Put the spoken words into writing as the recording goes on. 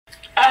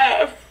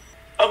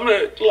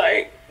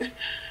I'm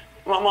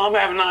my mom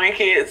have 9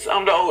 kids.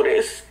 I'm the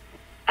oldest.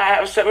 I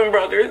have 7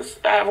 brothers.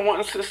 I have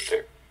 1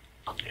 sister.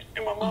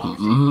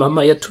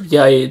 Mama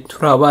yatubyaye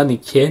turi abana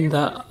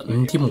 9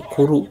 ndi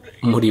mukuru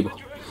muri bo.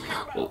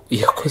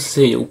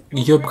 Yakoze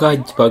iyo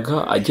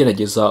bwagibaga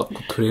agerageza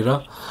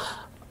kuturera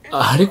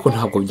ariko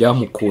ntabwo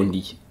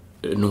byamukundiye.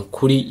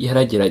 Nukuri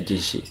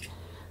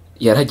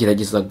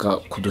yarageragezaga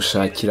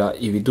kudushakira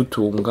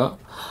ibidutunga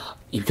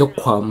ibyo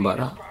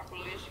kwambara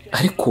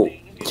ariko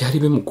byari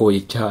bimugoye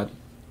cyane.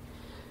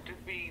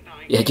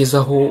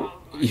 Yagezaho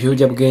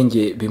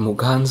ibiyobyabwenge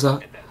bimuganza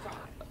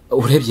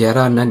urebye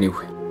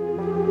yarananiwe.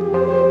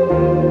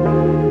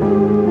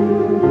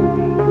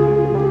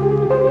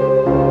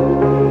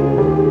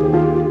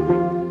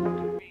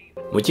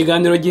 Mu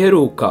kiganiro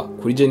giheruka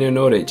kuri General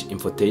Knowledge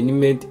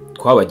Infotainment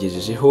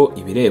twabagejejeho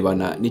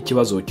ibirebana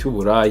n'ikibazo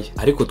cy'uburaya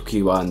ariko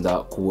twibanda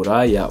ku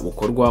buraya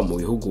bukorwa mu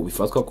bihugu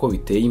bifatwa ko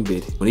biteye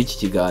imbere. Muri iki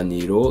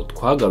kiganiro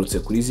twagarutse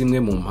kuri zimwe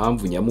mu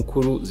mpamvu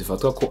nyamukuru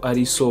zifatwa ko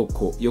ari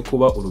isoko yo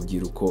kuba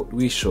urubyiruko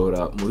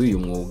rwishora muri uyu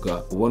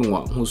mwuga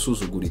ubonwa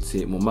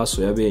nk'usuzuguritse mu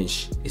maso ya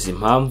benshi. Izi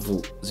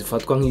mpamvu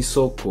zifatwa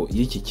nk'isoko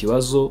y'iki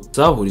kibazo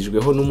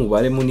zahurijweho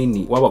n'umubare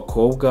munini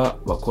w'abakobwa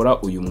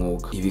bakora uyu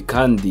mwuga. Ibi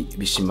kandi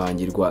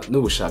bishimangirwa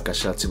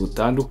n'ubushakashatsi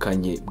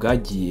butandukanye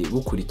bwagiye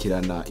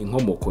bukurikirana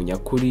inkomoko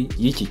nyakuri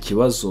y'iki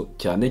kibazo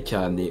cyane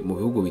cyane mu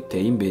bihugu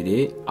biteye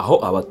imbere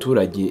aho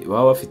abaturage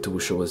baba bafite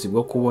ubushobozi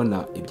bwo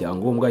kubona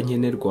ibyangombwa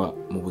nkenerwa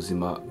mu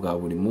buzima bwa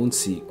buri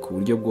munsi ku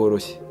buryo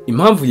bworoshye.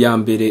 Impamvu ya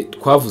mbere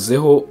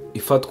twavuzeho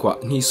ifatwa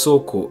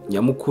nk'isoko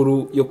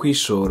nyamukuru yo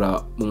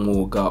kwishora mu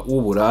mwuga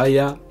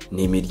w'uburaya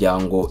ni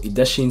imiryango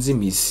idashinze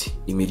imizi,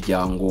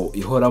 imiryango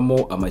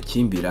ihoramo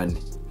amakimbirane.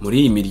 Muri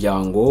iyi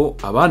miryango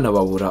abana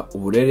babura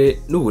uburere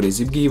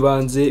n'uburezi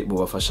bw'ibanze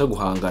bubafasha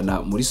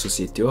guhangana muri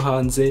sosiyete yo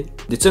hanze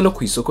ndetse no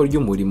ku isoko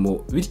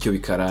ry'umurimo, bityo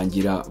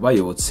bikarangira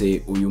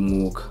bayobotse uyu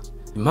mwuga.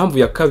 Impamvu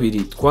ya kabiri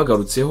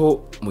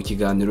twagarutseho mu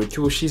kiganiro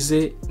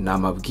cy'ubushize ni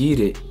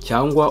amabwire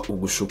cyangwa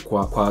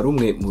ugushukwa kwa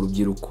rumwe mu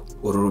rubyiruko.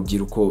 Uru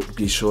rubyiruko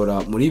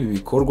rwishora muri ibi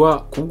bikorwa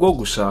kubwo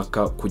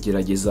gushaka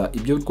kugerageza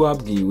ibyo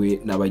rwabwiwe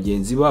na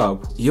bagenzi babo.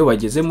 Iyo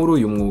bageze muri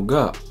uyu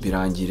mwuga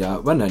birangira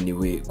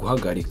bananiwe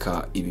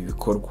guhagarika ibi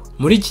bikorwa.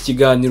 Muri iki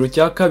kiganiro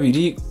cya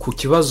kabiri ku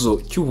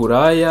kibazo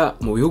cy'uburaya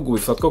mu bihugu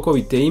bifatwa ko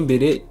biteye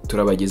imbere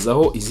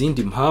turabagezaho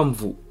izindi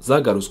mpamvu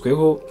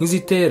zagarutsweho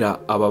nk'izitera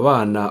aba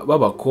bana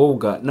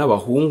b'abakobwa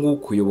n'abahungu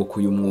kuyoboka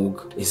uyu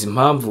mwuga. Izi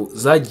mpamvu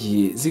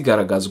zagiye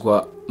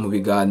zigaragazwa mu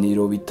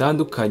biganiro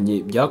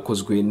bitandukanye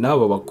byakozwe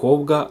n'aba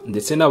bakobwa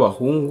ndetse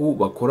n'abahungu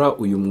bakora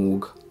uyu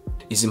mwuga.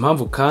 Izi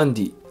mpamvu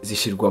kandi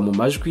zishirwa mu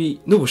majwi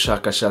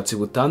n'ubushakashatsi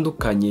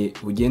butandukanye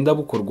bugenda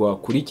bukorwa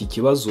kuri iki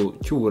kibazo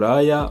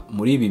cy'uburaya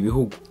muri ibi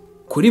bihugu.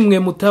 Kuri mwe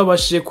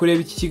mutabashije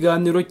kureba iki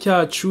kiganiro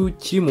cyacu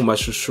kiri mu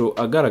mashusho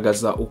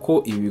agaragaza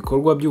uko ibi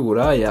bikorwa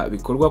by'uburaya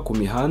bikorwa ku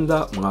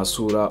mihanda,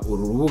 mwasura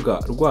uru rubuga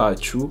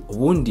rwacu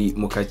ubundi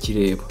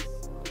mukakireba.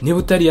 Niba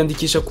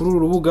utariyandikisha kuri uru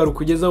rubuga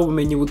rukugezaho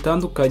ubumenyi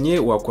butandukanye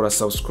wakora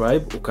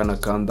subscribe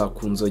ukanakanda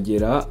ku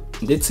nzogera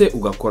ndetse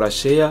ugakora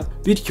share,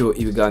 bityo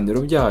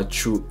ibiganiro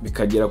byacu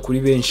bikagera kuri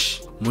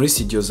benshi. Muri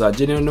studio za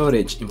General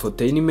Knowledge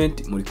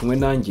Infotainment muri kumwe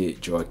nanjye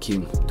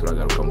Joachim.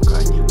 Turagaruka mu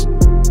kanya.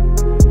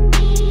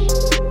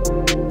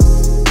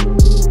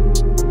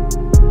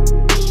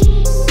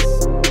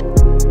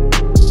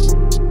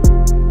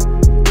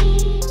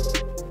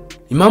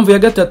 Impamvu ya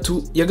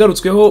gatatu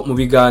yagarutsweho mu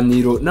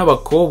biganiro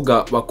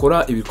n'abakobwa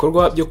bakora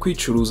ibikorwa byo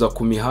kwicuruza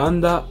ku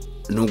mihanda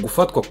ni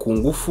ugufatwa ku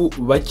ngufu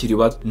bakiri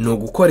bato, ni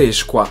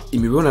ugukoreshwa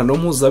imibonano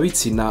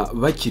mpuzabitsina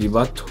bakiri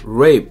bato,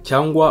 rape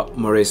cyangwa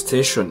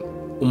molestation.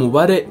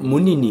 Umubare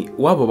munini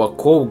w'abo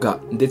bakobwa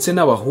ndetse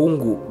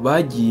n'abahungu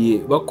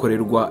bagiye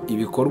bakorerwa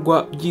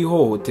ibikorwa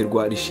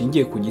by'ihohoterwa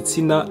rishingiye ku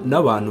gitsina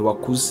n'abantu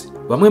bakuze.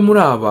 Bamwe muri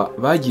aba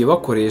bagiye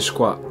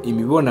bakoreshwa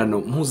imibonano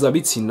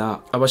mpuzabitsina.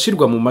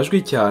 Abashirwa mu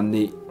majwi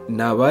cyane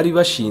n'abari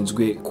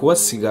bashinzwe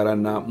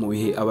kubasigarana mu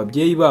bihe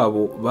ababyeyi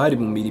babo bari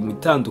mu mirimo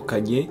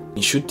itandukanye,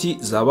 inshuti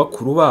za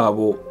bakuru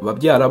babo,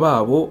 babyara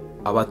babo,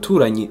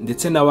 abaturanyi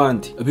ndetse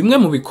n'abandi. Bimwe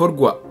mu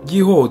bikorwa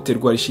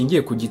by'ihohoterwa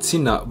rishingiye ku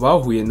gitsina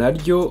bahuye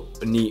naryo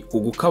ni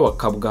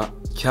ugukabakabwa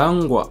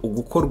cyangwa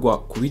ugukorwa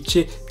ku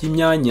bice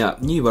by'imyanya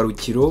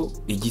myibarukiro,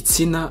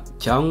 igitsina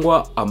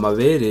cyangwa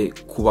amabere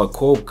ku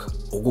bakobwa,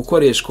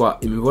 ugukoreshwa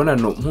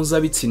imibonano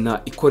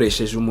mpuzabitsina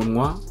ikoresheje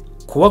umunwa,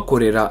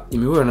 kubakorera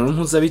imibonano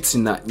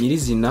mpuzabitsina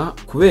nyirizina,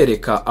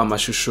 kubereka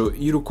amashusho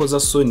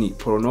y'urukozasoni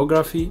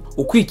pornography,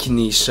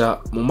 ukwikinisha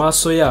mu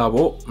maso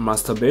yabo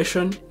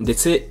masturbation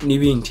ndetse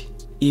n'ibindi.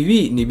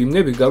 Ibi ni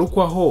bimwe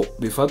bigarukwaho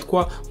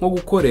bifatwa nko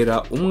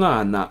gukorera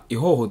umwana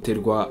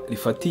ihohoterwa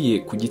rifatiye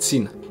ku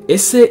gitsina.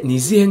 Ese ni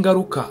izihe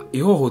ngaruka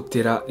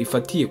ihohotera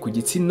rifatiye ku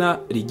gitsina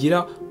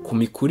rigira ku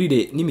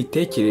mikurire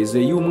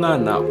n'imitekerereze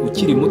y'umwana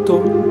ukiri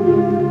muto?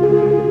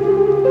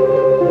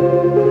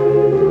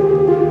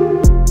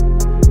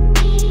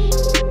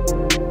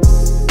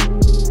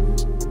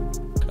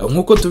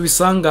 Nkuko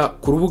tubisanga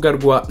ku rubuga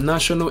rwa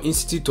National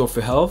Institute of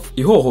Health,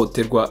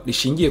 ihohoterwa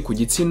rishingiye ku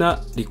gitsina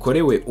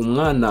rikorewe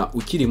umwana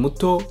ukiri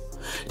muto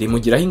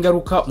rimugiraho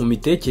ingaruka mu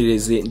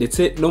mitekerereze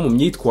ndetse no mu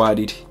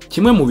myitwarire.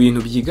 Kimwe mu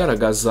bintu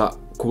byigaragaza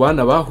ku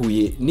bana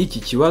bahuye n'iki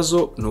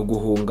kibazo ni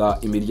uguhunga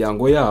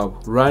imiryango yabo,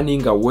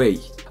 running away.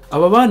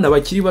 Aba bana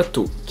bakiri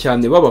bato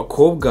cyane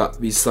b'abakobwa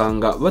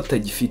bisanga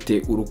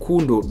batagifite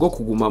urukundo rwo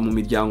kuguma mu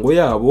miryango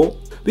yabo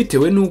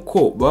bitewe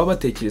nuko baba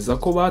batekereza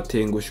ko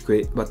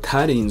batengushywe,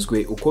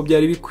 batarinzwe uko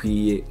byari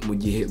bikwiye mu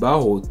gihe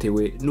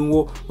bahotewe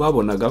n'uwo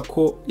babonaga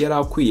ko yari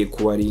akwiye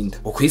kubarinda.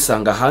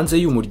 Ukwisanga hanze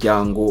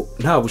y'umuryango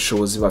nta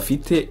bushobozi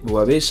bafite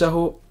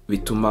bubabeshaho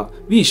bituma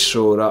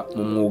bishora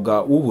mu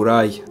mwuga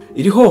w'uburaya.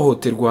 Iri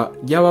hohoterwa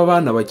ry'aba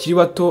bana bakiri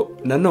bato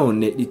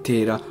nanone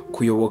ritera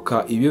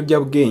kuyoboka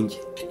ibiyobyabwenge.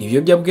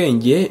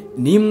 Ibiyobyabwenge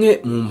ni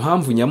imwe mu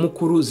mpamvu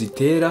nyamukuru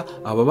zitera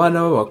aba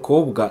bana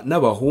b'abakobwa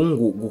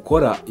n'abahungu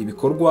gukora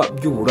ibikorwa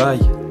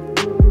by'uburaya.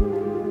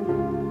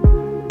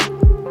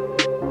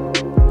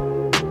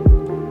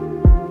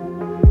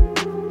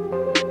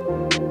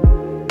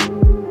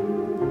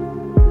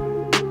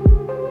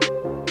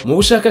 Mu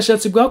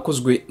bushakashatsi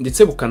bwakozwe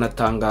ndetse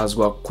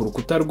bukanatangazwa ku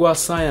rukuta rwa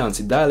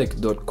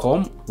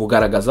sciencedirect.com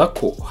bugaragaza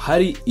ko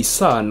hari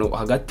isano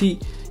hagati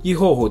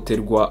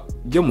y'ihohoterwa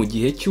ryo mu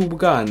gihe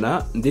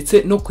cy'ubwana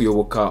ndetse no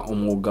kuyoboka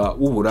umwuga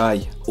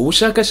w'uburaya.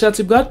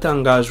 Ubushakashatsi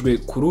bwatangajwe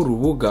kuri uru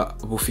rubuga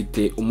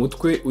bufite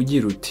umutwe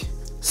ugira uti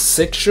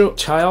Sexual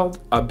child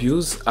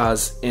abuse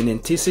as an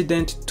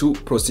antecedent to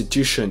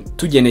prostitution.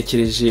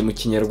 Tugenekereje mu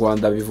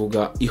Kinyarwanda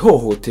bivuga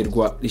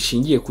ihohoterwa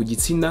rishingiye ku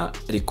gitsina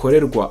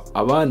rikorerwa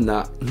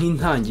abana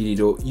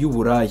nk'intangiriro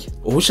y'uburaya.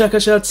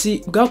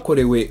 Ubushakashatsi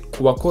bwakorewe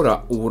ku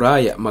bakora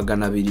uburaya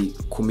 200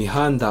 ku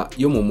mihanda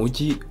yo mu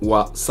mujyi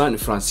wa San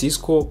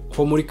Francisco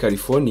ho muri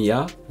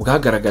California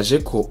bwagaragaje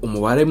ko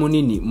umubare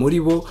munini muri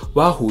bo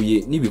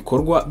bahuye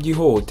n'ibikorwa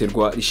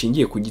by'ihohoterwa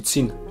rishingiye ku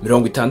gitsina.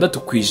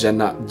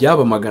 60%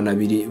 by'aba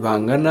 200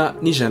 bangana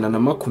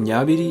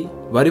n'120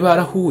 bari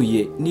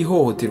barahuye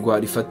n'ihohoterwa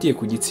rifatiye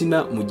ku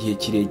gitsina mu gihe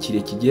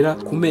kirekire kigera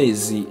ku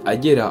mezi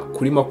agera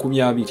kuri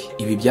 20.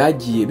 Ibi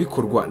byagiye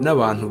bikorwa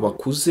n'abantu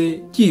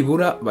bakuze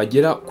byibura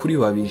bagera kuri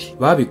 2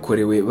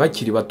 babikorewe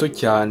bakiri bato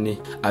cyane.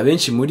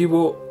 Abenshi muri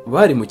bo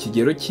bari mu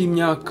kigero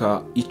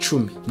cy'imyaka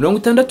 10.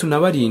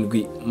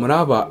 67 muri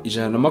aba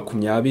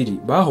 120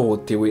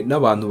 bahohotewe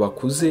n'abantu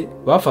bakuze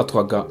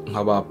bafatwaga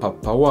nk'aba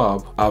papa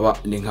wabo. Aba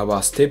ni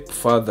nk'aba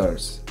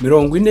stepfathers.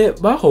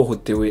 40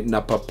 bahohotewe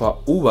na papa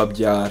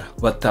ubabyara.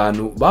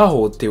 5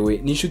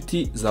 bahohotewe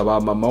n'inshuti za ba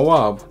mama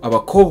wabo.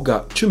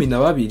 Abakobwa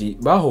 12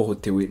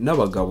 bahohotewe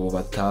n'abagabo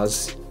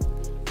batazi.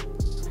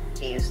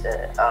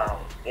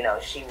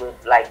 She would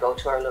like go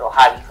to her little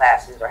hobby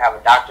classes or have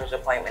a doctor's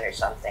appointment or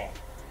something.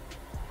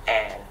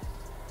 And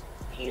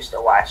he used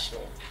to watch me.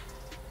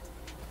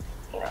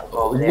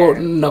 Ubwo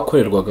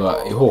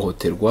nakorerwaga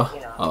ihohoterwa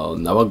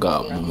nabaga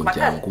mu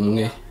muryango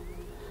umwe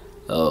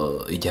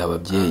igihe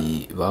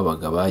ababyeyi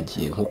babaga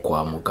bagiye nko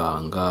kwa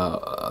muganga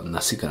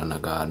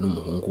nasigaranaga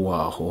n'umuhungu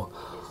waho.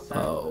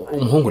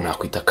 Umuhungu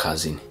nakwita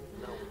kazini.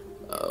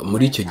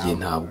 Muri icyo gihe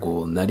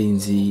ntabwo nari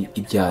nzi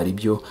ibyari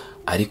byo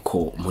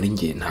ariko muri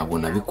nge ntabwo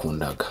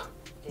nabikundaga.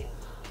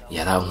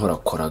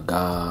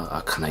 Yarankorakoraga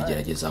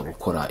akanagerageza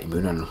gukora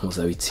imibonano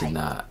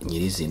mpuzabitsina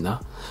nyirizina.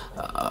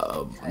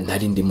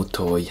 Nari ndi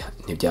mutoya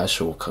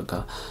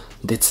ntibyashobokaga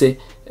ndetse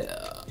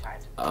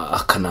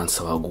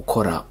akanansaba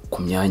gukora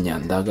ku myanya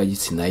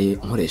ndangagitsina ye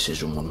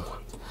nkoresheje umunwa.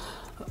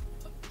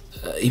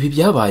 Ibi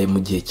byabaye mu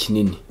gihe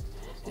kinini.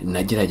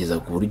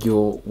 Nageragezaga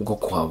uburyo bwo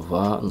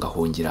kuhava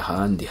ngahungira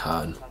ahandi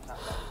hantu.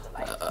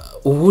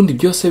 Ubundi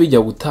byose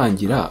bijya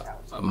gutangira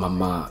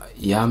mama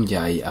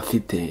yambyaye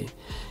afite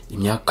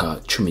imyaka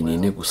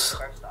 14 gusa.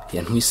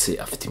 Yantwise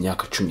afite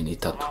imyaka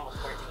 13.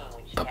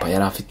 Papa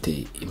yari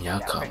afite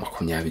imyaka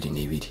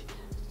 22.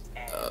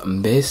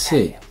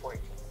 Mbese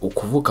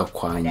ukuvuka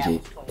kwanjye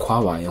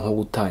kwabaye nko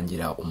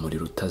gutangira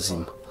umuriro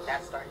utazima.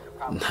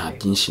 Nta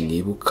byinshi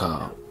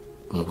nibuka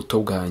mu buto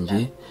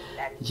bwanjye,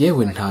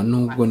 yewe nta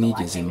nubwo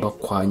nigeze mba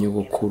kwa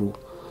nyogokuru.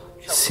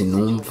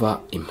 Sinumva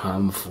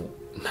impamvu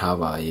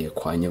ntabaye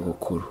kwa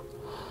nyogokuru.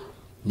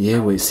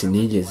 Yewe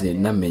sinigeze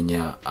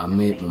namenya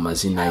amwe mu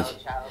mazina ye.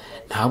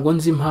 Ntabwo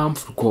nzi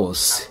impamvu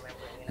rwose.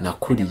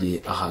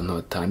 Nakuriye ahantu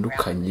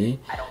hatandukanye,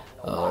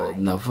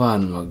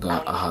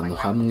 navanwaga ahantu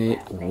hamwe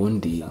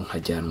ubundi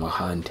nkajyanwa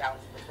ahandi.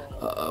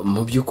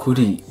 Mu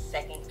by'ukuri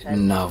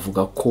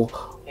navuga ko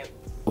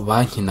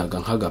bankinaga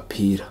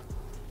nk'agapira.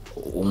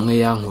 Umwe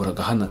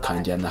yankuraga hano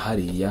akanjyana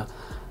hariya.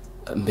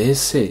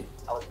 Mbese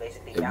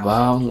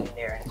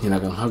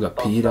bankinaga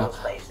nk'agapira,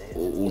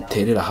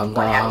 uterera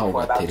ahangaha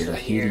ugaterera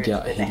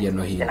hirya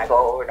no hino.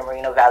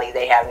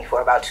 They had me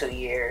for about 2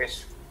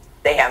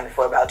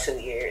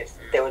 years.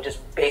 They were just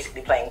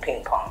basically playing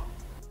ping pong.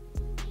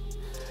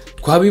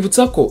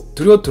 Twabibutsa ko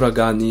turiho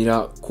turaganira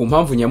ku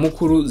mpamvu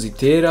nyamukuru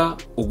zitera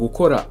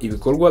ugukora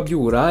ibikorwa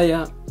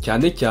by'uburaya,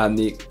 cyane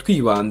cyane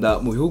twibanda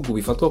mu bihugu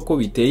bifatwa ko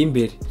biteye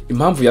imbere.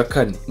 Impamvu ya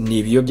 4 ni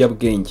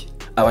ibiyobyabwenge.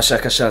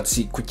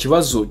 Abashakashatsi ku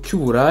kibazo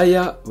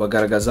cy'uburaya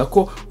bagaragaza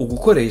ko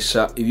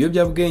ugukoresha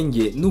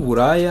ibiyobyabwenge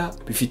n'uburaya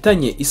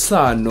bifitanye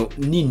isano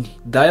nini,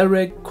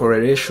 direct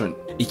correlation.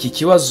 Iki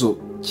kibazo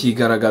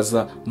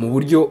kigaragaza mu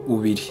buryo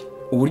bubiri.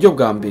 Uburyo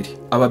bwa mbere,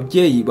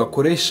 ababyeyi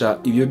bakoresha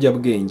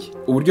ibiyobyabwenge.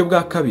 Uburyo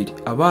bwa kabiri,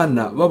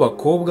 abana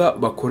b'abakobwa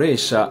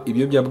bakoresha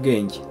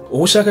ibiyobyabwenge.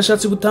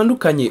 Ubushakashatsi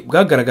butandukanye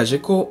bwagaragaje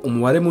ko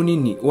umubare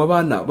munini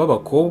w'abana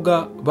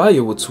b'abakobwa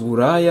bayobotse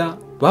uburaya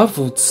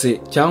bavutse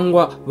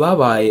cyangwa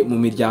babaye mu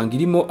miryango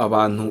irimo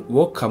abantu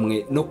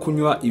bokamwe no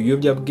kunywa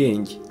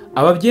ibiyobyabwenge.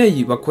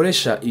 Ababyeyi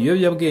bakoresha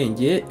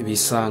ibiyobyabwenge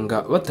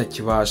bisanga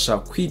batakibasha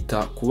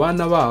kwita ku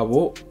bana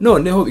babo,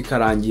 noneho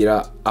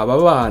bikarangira aba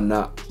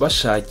bana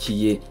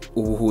bashakiye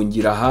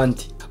ubuhungira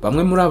ahandi.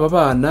 Bamwe muri aba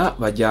bana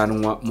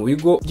bajyanwa mu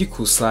bigo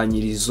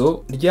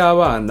by'ikusanyirizo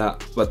ry'abana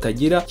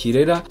batagira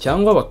kirera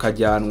cyangwa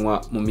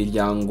bakajyanwa mu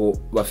miryango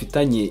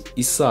bafitanye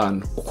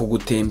isano. Uku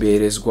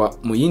gutemberezwa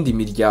mu yindi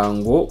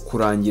miryango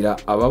kurangira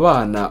aba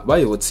bana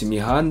bayobotse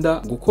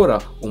imihanda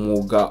gukora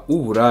umwuga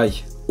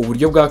w'uburaya.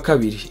 Uburyo bwa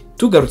kabiri,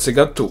 tugarutse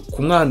gato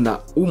ku mwana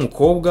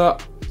w'umukobwa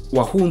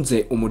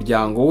wahunze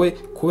umuryango we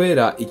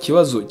kubera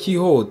ikibazo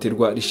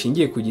cy'ihohoterwa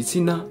rishingiye ku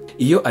gitsina,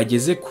 iyo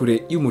ageze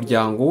kure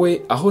y'umuryango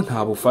we aho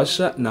nta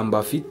bufasha namba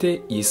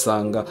afite,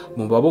 yisanga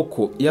mu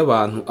maboko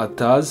y'abantu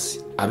atazi.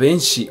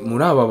 Abenshi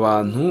muri aba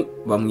bantu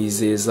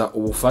bamwizeza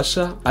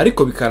ubufasha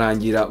ariko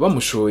bikarangira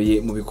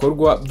bamushoye mu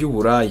bikorwa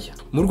by'uburaya.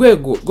 Mu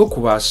rwego rwo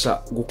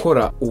kubasha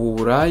gukora ubu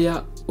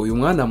buraya, uyu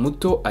mwana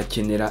muto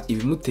akenera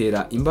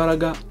ibimutera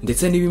imbaraga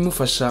ndetse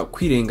n'ibimufasha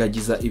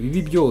kwirengagiza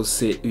ibibi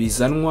byose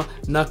bizanwa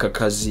n'aka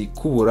kazi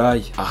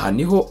k'uburaya. Aha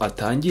niho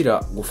atangira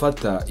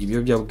gufata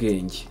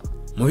ibiyobyabwenge.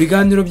 Mu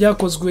biganiro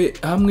byakozwe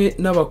hamwe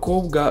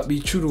n'abakobwa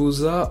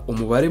bicuruza,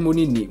 umubare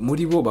munini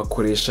muri bo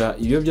bakoresha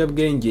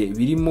ibiyobyabwenge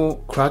birimo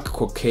crack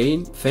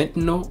cocaine,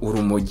 fentanyl,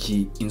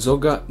 urumogi,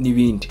 inzoga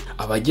n'ibindi.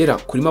 Abagera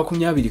kuri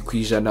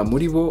 20%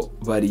 muri bo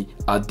bari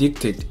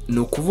addicted, ni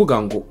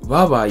ukuvuga ngo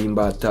babaye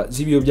imbata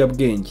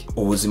z'ibiyobyabwenge.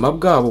 Ubuzima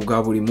bwabo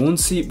bwa buri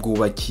munsi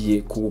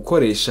bwubakiye ku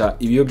gukoresha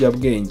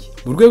ibiyobyabwenge.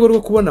 Mu rwego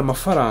rwo kubona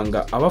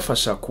amafaranga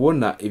abafasha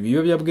kubona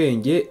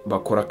ibiyobyabwenge,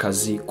 bakora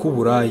akazi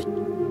k'uburaya.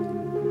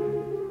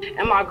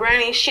 And my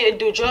granny, she'd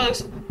do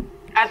drugs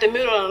at the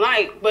middle of the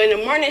night, but in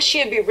the morning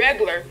she'd be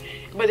regular.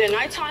 But at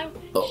nighttime,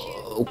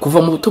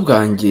 kuva mu buto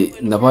bwanjye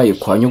nabaye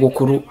kwa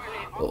nyogokuru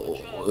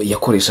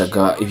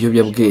yakoreshaga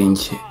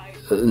ibiyobyabwenge.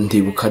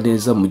 Ndibuka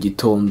neza mu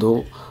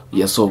gitondo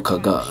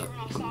yasohokaga,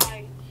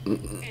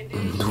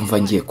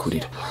 ndumva ngiye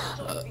kurira,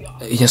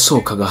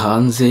 yasohokaga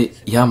hanze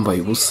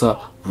yambaye ubusa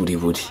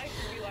buri.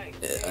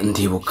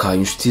 Ndibuka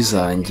inshuti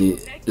zanjye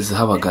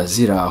zabaga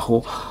ziri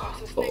aho,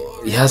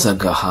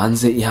 yazaga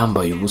hanze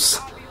yambaye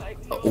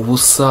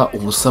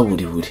ubusa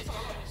buri.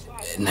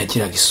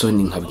 Nagiraga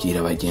isoni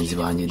nkabwira bagenzi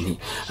banjye nti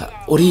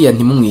uriya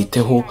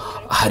ntimumwiteho,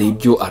 hari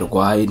ibyo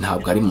arwaye,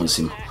 ntabwo ari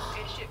muzima.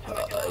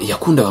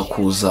 Yakundaga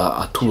kuza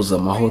atuza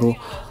amahoro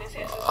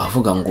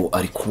avuga ngo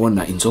ari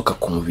kubona inzoka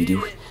ku mubiri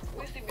we,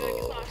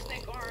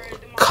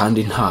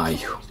 kandi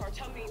ntayo.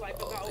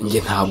 Nge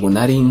ntabwo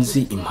nari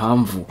nzi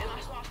impamvu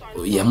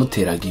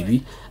yamuteraga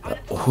ibi.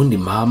 Ubundi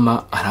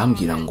mama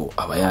arambwira ngo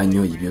aba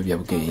yanyoye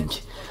ibiyobyabwenge.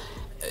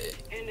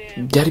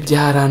 Byari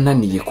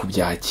byarananiye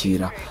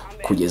kubyakira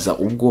kugeza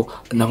ubwo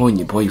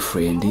nabonye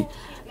boyfriend.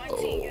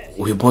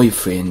 Uyu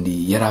boyfriend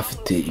yari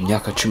afite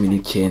imyaka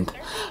 19,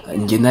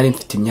 nge nari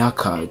mfite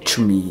imyaka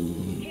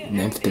 10,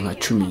 nari mfite nka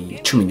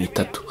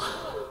 13.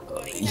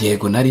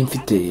 Yego nari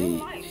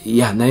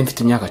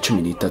mfite imyaka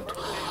 13.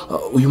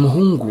 Uyu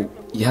muhungu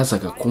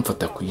yazaga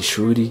kumfata ku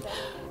ishuri,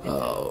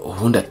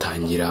 ubundi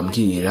atangira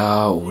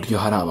ambwira uburyo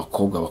hari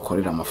abakobwa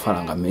bakorera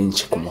amafaranga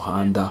menshi ku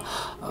muhanda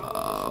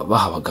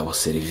baha abagabo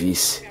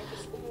serivisi.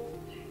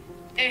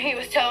 and he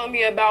was telling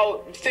me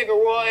about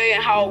Figueroa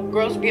and how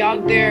girls be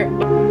out there.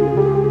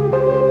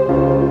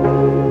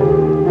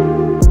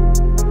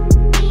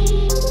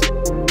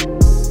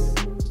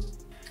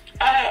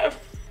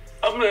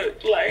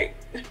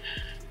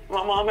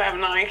 My mom have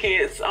 9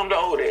 kids. I'm the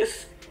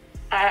oldest.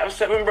 I have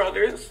 7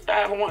 brothers. I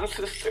have 1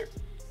 sister.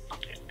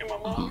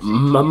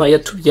 Mama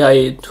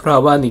yatubyaye turi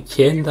abana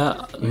 9,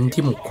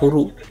 ndi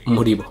mukuru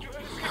muri bo.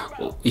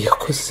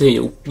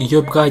 Yakoze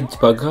iyo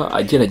bwagibaga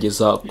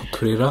agerageza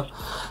kuturera,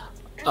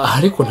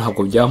 ariko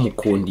ntabwo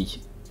byamukundiye.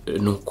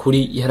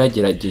 Nukuri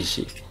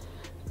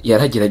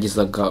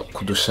yarageragezaga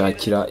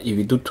kudushakira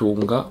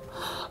ibidutunga,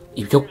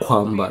 ibyo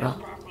kwambara,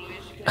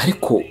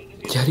 ariko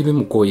byari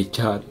bimugoye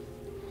cyane.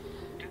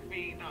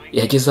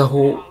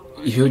 Yagezaho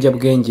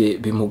ibiyobyabwenge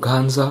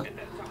bimuganza,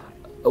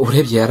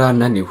 urebye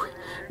yarananiwe.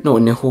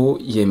 Noneho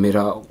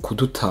yemera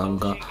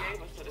kudutanga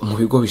mu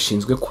bigo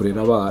bishinzwe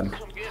kurera abana.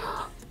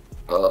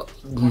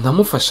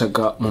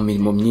 Namufashaga mu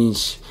mirimo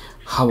myinshi,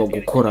 haba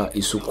gukora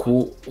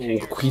isuku,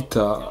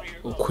 kwita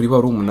kuri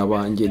barumuna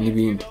banjye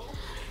n'ibindi.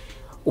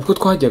 Uko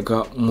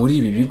twajyaga muri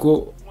ibi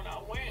bigo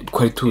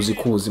twari tuzi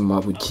ko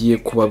ubuzima bugiye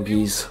kuba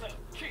bwiza,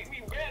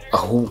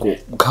 ahubwo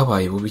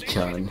bwabaye bubi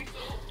cyane.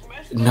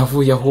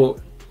 Navuye aho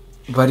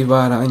bari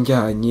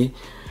baranjyanye,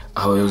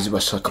 abayobozi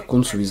bashaka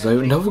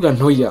kunsubizayo. Ndavuga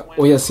ntoya,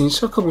 oya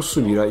sinshaka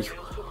gusubirayo.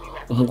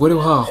 Umugore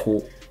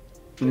waho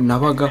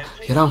nabaga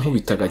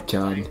yarankubitaga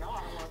cyane.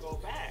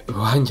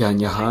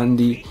 Banjyanye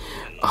ahandi,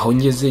 aho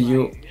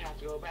ngezeyo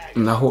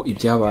naho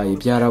ibyabaye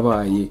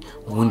byarabaye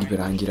ubundi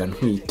birangira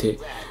ntwite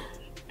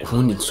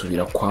ubundi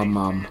nsubira kwa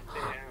mama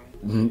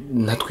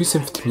natwise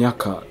mfite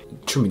imyaka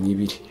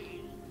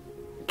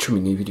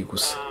 12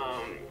 gusa.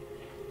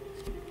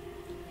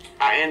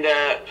 I end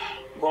up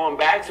going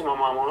back to my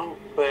mama,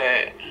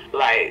 but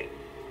like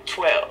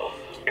 12,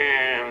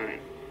 and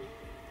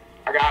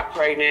I got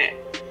pregnant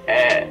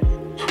at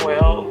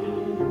 12.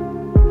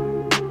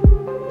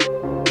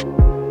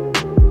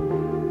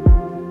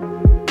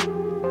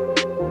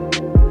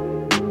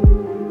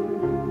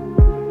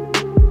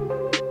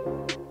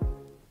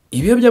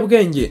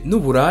 Ibiyobyabwenge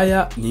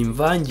n'uburaya ni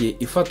imvange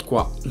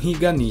ifatwa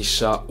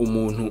nk'iganisha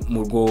umuntu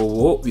mu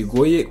rwobo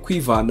bigoye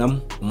kwivanamo.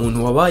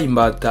 Umuntu wabaye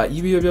imbata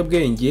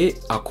y'ibiyobyabwenge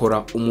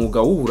akora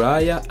umwuga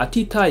w'uburaya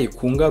atitaye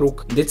ku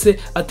ngaruka ndetse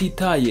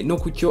atitaye no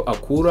kucyo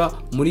akura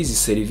muri izi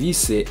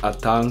serivisi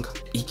atanga.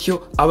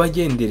 Icyo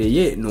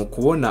abagendereye ni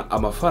ukubona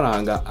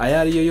amafaranga ayo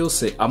ariyo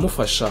yose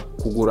amufasha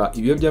kugura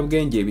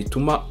ibiyobyabwenge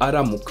bituma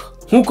aramuka.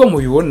 Nkuko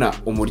mubibona,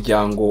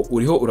 umuryango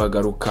uriho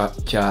uragaruka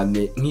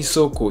cyane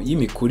nk'isoko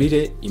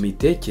y'imikurire,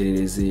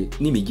 imitekerereze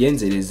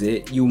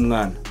n'imigenzereze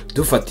y'umwana.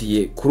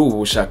 Dufatiye kuri ubu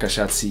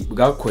bushakashatsi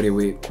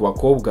bwakorewe ku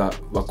bakobwa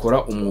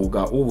bakora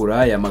umwuga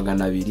w'uburaya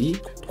 200,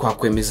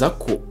 twakwemeza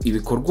ko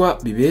ibikorwa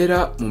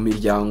bibera mu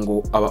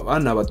miryango aba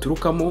bana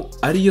baturukamo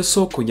ariyo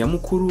soko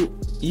nyamukuru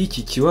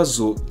y'iki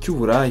kibazo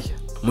cy'uburaya.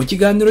 Mu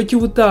kiganiro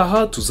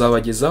cy'ubutaha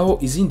tuzabagezaho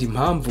izindi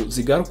mpamvu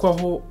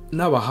zigarukwaho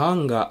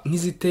n'abahanga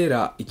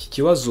nk'izitera iki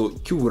kibazo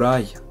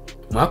cy'uburaya.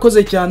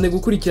 Mwakoze cyane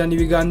gukurikirana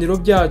ibiganiro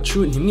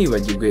byacu,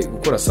 ntimwibagirwe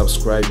gukora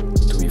subscribe.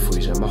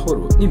 Tubifurije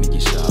amahoro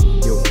n'imigisha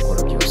yo